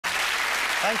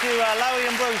Thank you, Larry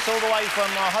and Bruce, all the way from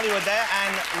Hollywood there.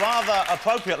 And rather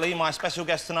appropriately, my special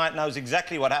guest tonight knows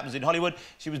exactly what happens in Hollywood.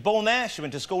 She was born there, she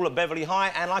went to school at Beverly High,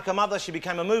 and like her mother, she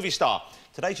became a movie star.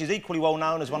 Today, she's equally well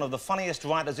known as one of the funniest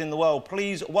writers in the world.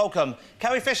 Please welcome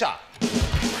Carrie Fisher.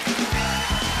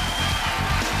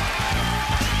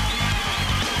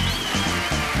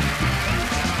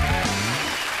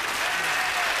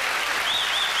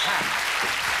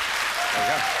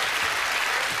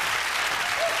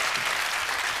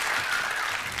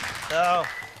 Oh,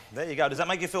 there you go. Does that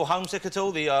make you feel homesick at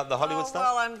all, the Hollywood stuff?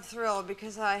 Well, I'm thrilled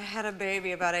because I had a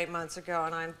baby about 8 months ago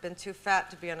and I've been too fat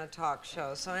to be on a talk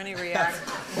show, so any reaction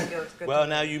feels good. Well,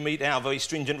 now you meet our very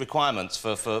stringent requirements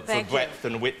for breadth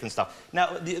and width and stuff.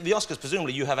 Now, the Oscars,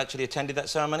 presumably, you have actually attended that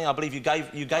ceremony. I believe you gave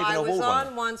an award. I was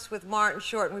on once with Martin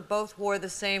Short and we both wore the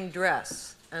same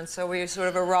dress. And so we sort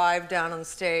of arrived down on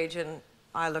stage and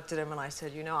I looked at him and I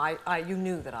said, you know, you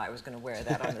knew that I was going to wear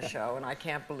that on the show, and I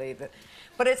can't believe it.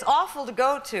 But it's awful to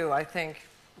go to, I think.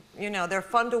 You know, they're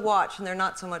fun to watch, and they're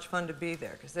not so much fun to be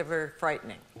there, because they're very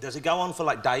frightening. Does it go on for,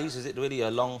 like, days? Is it really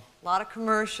a long... A lot of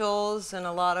commercials and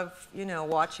a lot of, you know,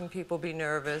 watching people be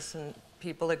nervous and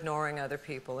people ignoring other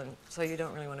people, and so you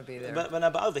don't really want to be there.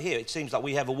 But over here, it seems like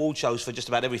we have award shows for just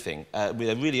about everything. There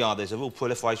really are. There's a real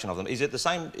proliferation of them. Is it the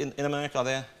same in America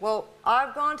there? Well,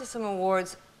 I've gone to some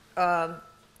awards.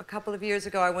 A couple of years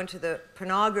ago, I went to the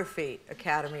Pornography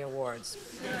Academy Awards,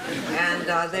 and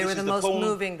they were the most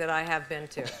moving that I have been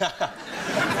to.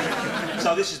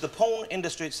 So this is the porn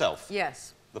industry itself?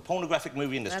 Yes. The pornographic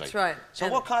movie industry? That's right. So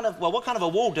what kind of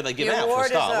award do they give out for a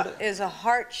star? The award is a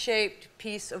heart-shaped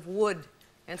piece of wood.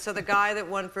 And so the guy that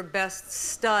won for Best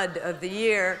Stud of the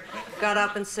Year got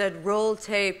up and said, "Roll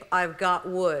tape, I've got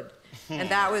wood." And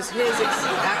that was his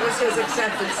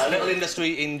acceptance. A little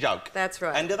industry in joke. That's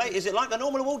right. And is it like a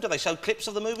normal award? Do they show clips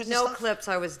of the movies and stuff? No clips.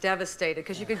 I was devastated,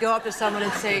 because you could go up to someone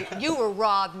and say, "You were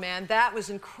robbed, man. That was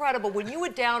incredible. When you were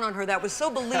down on her, that was so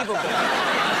believable."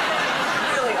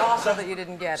 Really awful that you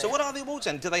didn't get it. So what are the awards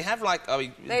then? Do they have, like...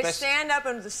 They stand up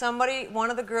and one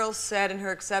of the girls said in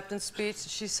her acceptance speech,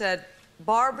 she said,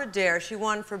 Barbara Dare, she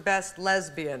won for Best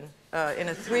Lesbian in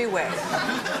a three-way.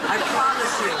 I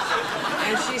promise you.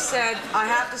 And she said, I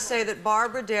have to say that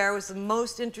Barbara Dare was the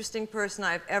most interesting person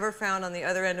I've ever found on the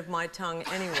other end of my tongue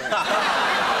anywhere.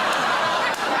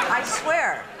 I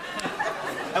swear.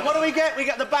 And what do we get? We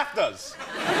get the BAFTAs.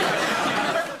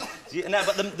 No,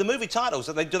 but the movie titles,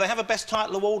 do they have a Best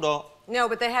Title Award, or...? No,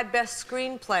 but they had Best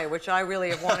Screenplay, which I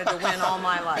really have wanted to win all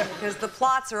my life, because the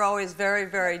plots are always very,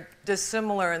 very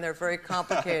dissimilar and they're very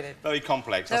complicated. Very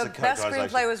complex. The Best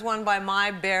Screenplay was won by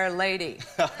My Bear Lady,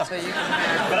 so you can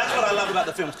imagine. But that's what I love about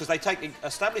the films, because they take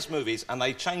established movies and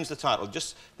they change the title.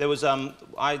 There was,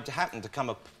 I happened to come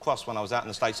across when I was out in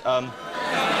the States,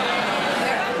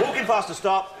 walking past a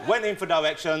stop, went in for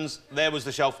directions, there was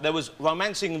the shelf. There was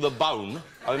Romancing the Bone,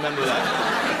 I remember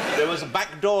that. There was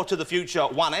Back Door to the Future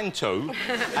 1 and 2. And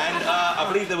I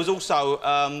believe there was also,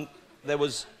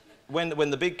 when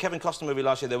the big Kevin Costner movie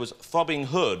last year, there was Throbbing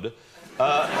Hood,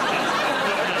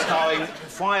 starring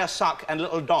Friar Suck and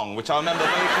Little Dong, which I remember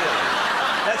very clearly.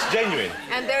 That's genuine.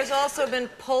 And there's also been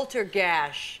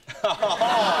Poltergash. And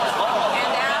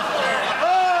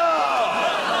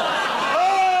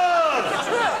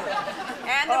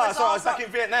after... So I was back in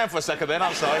Vietnam for a second then,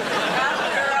 I'm sorry.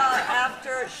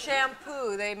 After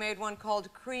Shampoo, they made one called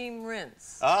Cream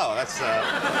Rinse. Oh, that's...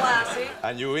 classy.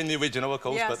 And you were in the original, of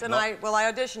course, yes, but and not... I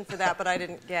auditioned for that, but I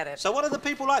didn't get it. So what are the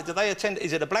people like? Do they attend...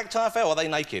 Is it a black tie affair, or are they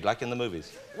naked, like in the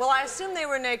movies? Well, I assume they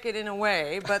were naked in a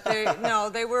way, but no,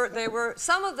 they were...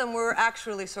 Some of them were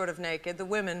actually sort of naked, the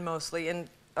women mostly, in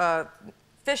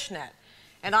fishnet.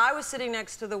 And I was sitting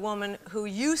next to the woman who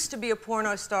used to be a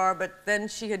porno star, but then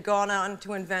she had gone on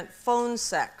to invent phone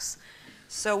sex.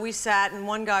 So we sat, and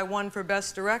one guy won for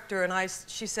Best Director, and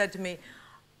she said to me,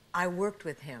 I worked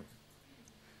with him.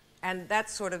 And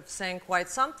that's sort of saying quite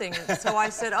something. And so I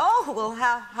said, oh, well,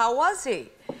 how was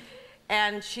he?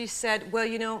 And she said, well,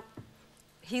 you know,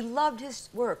 he loved his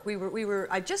work.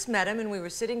 I just met him, and we were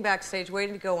sitting backstage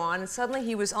waiting to go on, and suddenly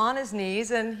he was on his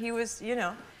knees, and he was, you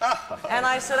know. And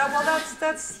I said, oh, well,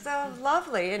 that's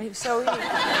lovely. And and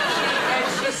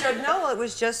she said, no, it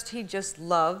was just, he just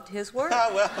loved his work.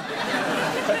 Oh, well.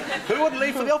 Who wouldn't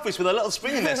leave for the office with a little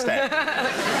spring in their step?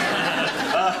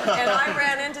 And I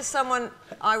ran into someone,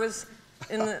 I was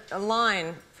in a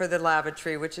line for the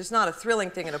lavatory, which is not a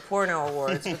thrilling thing at a porno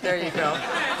awards, but there you go.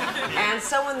 And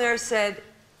someone there said,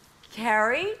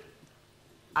 Carrie?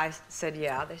 I said,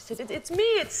 yeah. They said, it's me,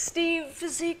 it's Steve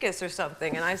Physicus or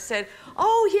something. And I said,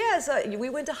 oh, yes, we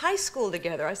went to high school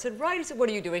together. I said, right. He said, what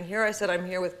are you doing here? I said, I'm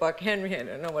here with Buck Henry. I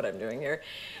don't know what I'm doing here.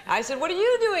 I said, what are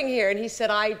you doing here? And he said,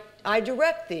 I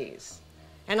direct these.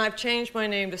 And I've changed my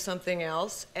name to something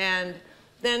else. And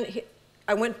then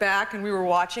I went back and we were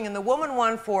watching, and the woman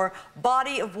won for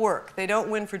body of work. They don't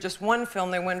win for just one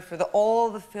film, they win for all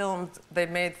the films they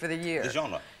made for the year. The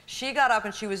genre. She got up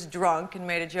and she was drunk and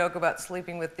made a joke about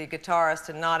sleeping with the guitarist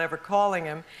and not ever calling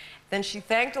him. Then she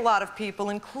thanked a lot of people,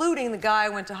 including the guy I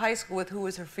went to high school with who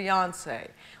was her fiancé.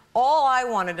 All I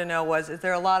wanted to know was, is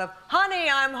there a lot of, honey,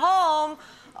 I'm home.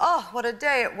 Oh, what a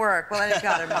day at work. Well, I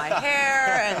got in my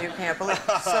hair, and you can't believe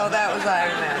it. So that was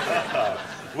Iron Man.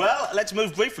 Well, let's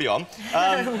move briefly on.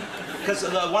 Because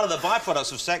one of the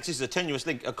byproducts of sex is a tenuous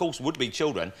link, of course, would be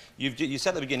children. You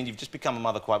said at the beginning you've just become a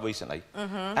mother quite recently.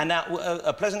 Mm-hmm. And now,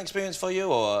 a pleasant experience for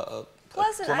you, or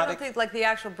pleasant? I don't think, like, the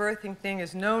actual birthing thing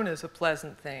is known as a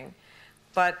pleasant thing.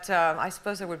 But I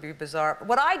suppose it would be bizarre.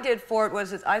 What I did for it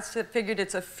was, I figured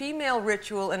it's a female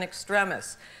ritual in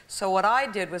extremis. So what I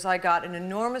did was I got an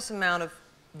enormous amount of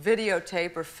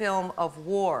videotape or film of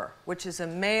war, which is a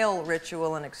male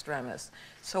ritual in extremis.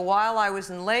 So while I was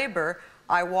in labor,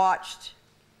 I watched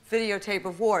videotape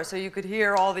of war, so you could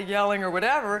hear all the yelling or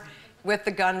whatever with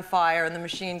the gunfire and the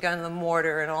machine gun and the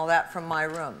mortar and all that from my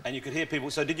room. And you could hear people.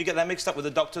 So did you get that mixed up with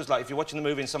the doctors? Like, if you're watching the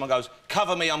movie and someone goes,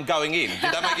 "Cover me, I'm going in." Did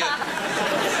that make you...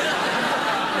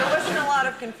 There wasn't a lot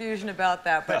of confusion about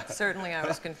that, but certainly I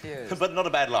was confused. But not a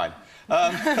bad line.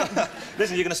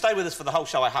 Listen, you're going to stay with us for the whole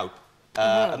show, I hope.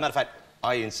 As a matter of fact,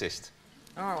 I insist.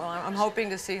 Oh, well, I'm hoping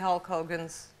to see Hulk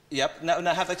Hogan's... Yep. Now,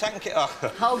 have they taken care... Oh.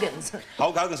 Hogan's.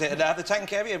 Hulk Hogan's here. Have they taken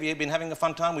care of you? Have you been having a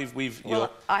fun time?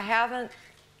 Well, I haven't...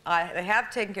 they have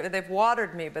taken care of... They've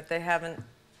watered me, but they haven't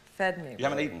fed me. You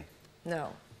haven't eaten?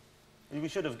 No. We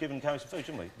should have given Carrie some food,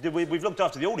 shouldn't we? We've looked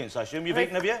after the audience, I assume. You've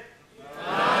eaten, have you?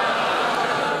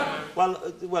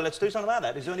 Well, let's do something about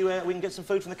that. Is there anywhere we can get some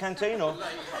food from the canteen, or...?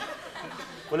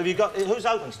 Well, have you got... Who's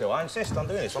open still? I insist on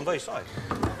doing this. I'm very sorry.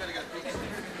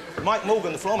 Mike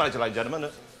Morgan, the floor manager, ladies and gentlemen.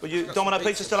 Will you... Domino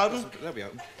Pizza still open? They'll be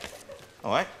open.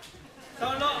 All right.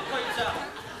 Don't like pizza.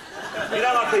 You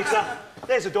don't like pizza?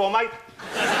 There's a door, mate.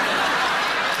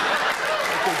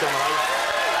 Cool, Domino.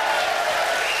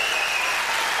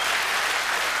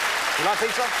 You like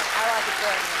pizza? I like it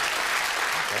very much.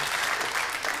 OK.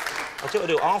 I'll tell you what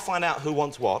I'll do. I'll find out who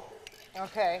wants what.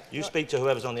 OK. You speak to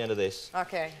whoever's on the end of this.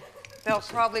 OK. They'll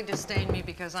probably disdain me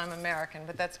because I'm American,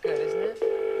 but that's good, isn't it?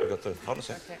 We've got through. Hold on a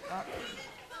sec. Okay.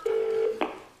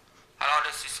 Hello,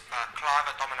 this is Clive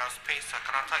at Domino's Pizza.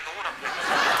 Can I take the order, please?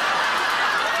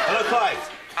 Hello, Clive.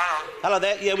 Hello. Hello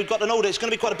there. Yeah, we've got an order. It's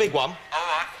going to be quite a big one. All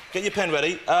right. Get your pen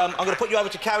ready. I'm going to put you over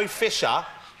to Carrie Fisher.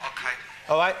 OK.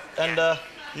 All right? And, are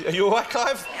you all right,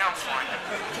 Clive? Yeah, I'm fine.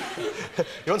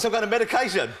 You want some kind of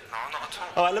medication? No, not at all.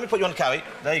 All right, let me put you on Carrie.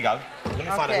 There you go. Let me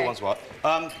find out who wants what.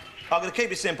 I'm going to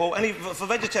keep it simple. For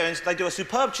vegetarians, they do a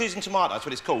superb cheese and tomato. That's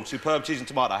what it's called, superb cheese and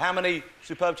tomato. How many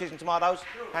superb cheese and tomatoes?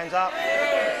 Hands up.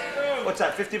 What's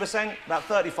that, 50%? About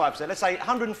 35%. Let's say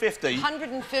 150.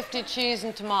 150 cheese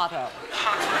and tomato. 150?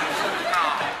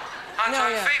 No,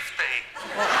 yeah.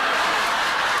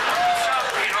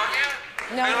 Joking, aren't you?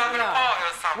 No, Are you having a party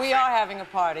or something? We are having a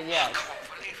party, yes. I can't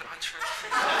believe it,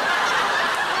 150.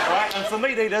 All right, and for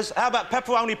meat eaters, how about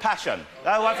pepperoni passion?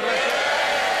 All right, for the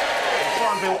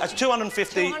That's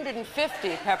 250. 250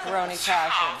 pepperoni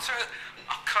passion.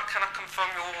 Can I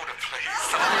confirm your order, please?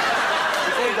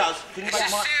 Before he does, can you Is make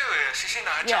it my... serious? Is it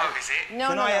not a joke, is it? No,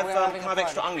 Can no, I have, we're having can I a have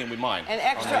extra party. onion with mine? An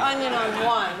extra onion on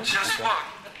one. Just one.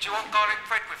 Do you want garlic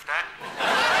bread with that?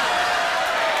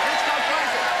 Let's go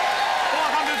crazy.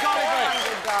 400 garlic bread.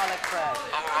 400 garlic bread.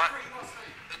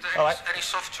 All right. Any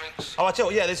soft drinks? Oh, I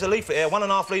tell you, yeah, there's a leaflet here.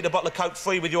 1.5 litre bottle of Coke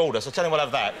free with your order. So tell him we'll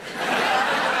have that.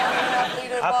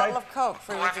 1.5 litre bottle of Coke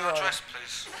for I'll have your your order. address,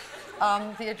 please.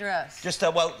 The address. Just,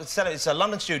 well, it's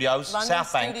London Studios, London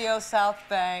South Bank. Studios, South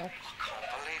Bank. I can't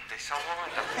believe this. I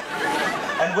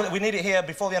wonder. And we need it here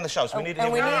before the end of the show, so we need it here.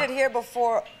 And we need it here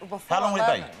before How long will it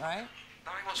 11, be? right?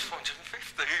 No, he wants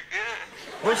 450, yeah.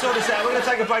 We'll sort this out. We're going to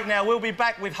take a break now. We'll be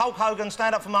back with Hulk Hogan,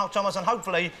 stand up for Mark Thomas, and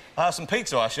hopefully some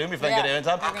pizza, I assume, if they get here in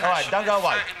time. Okay, all right, don't go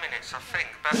away. 30 minutes, I think,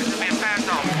 but it'll be a bad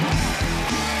dog.